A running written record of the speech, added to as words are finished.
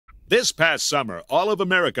This past summer, all of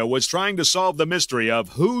America was trying to solve the mystery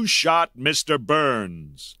of who shot Mr.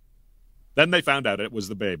 Burns. Then they found out it was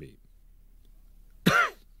the baby.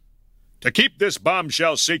 To keep this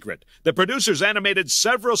bombshell secret, the producers animated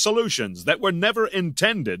several solutions that were never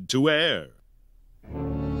intended to air.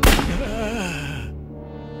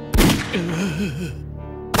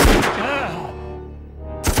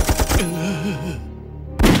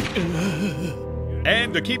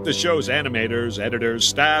 And to keep the show's animators, editors,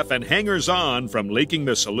 staff, and hangers-on from leaking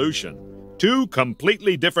the solution, 2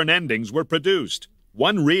 completely different endings were produced.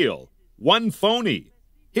 One real, one phony.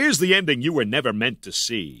 Here's the ending you were never meant to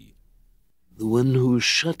see. The one who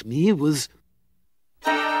shot me was...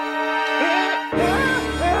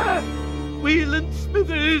 Whelan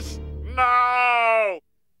Smithers! No!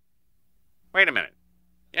 Wait a minute.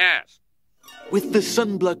 Yes. With the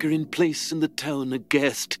sunblocker in place and the town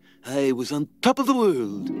aghast, I was on top of the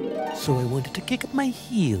world. So I wanted to kick up my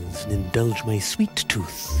heels and indulge my sweet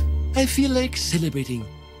tooth. I feel like celebrating.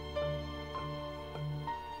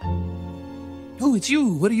 Oh, it's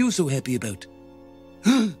you. What are you so happy about?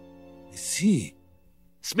 I see.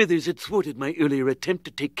 Smithers had thwarted my earlier attempt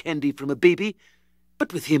to take candy from a baby,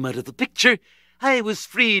 but with him out of the picture, I was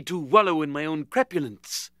free to wallow in my own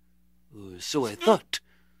crapulence. Or so I thought.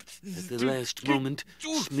 At the last moment,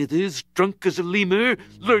 Smithers, drunk as a lemur,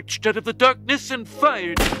 lurched out of the darkness and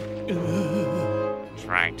fired. That's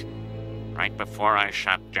right. Right before I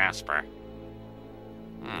shot Jasper.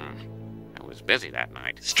 I was busy that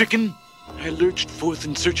night. Stricken, I lurched forth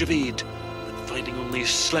in search of aid. But finding only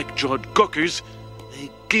slack-jawed gawkers,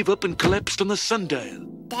 I gave up and collapsed on the sundial.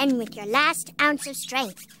 Then, with your last ounce of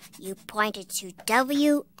strength, you pointed to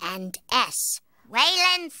W and S.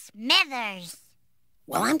 Whelan Smithers.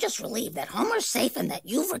 Well, I'm just relieved that Homer's safe and that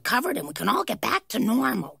you've recovered and we can all get back to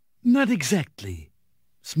normal. Not exactly.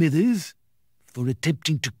 Smithers, for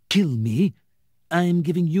attempting to kill me, I'm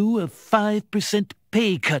giving you a 5%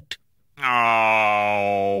 pay cut.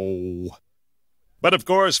 Oh. But of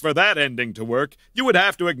course, for that ending to work, you would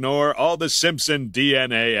have to ignore all the Simpson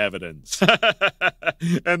DNA evidence.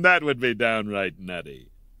 And that would be downright nutty.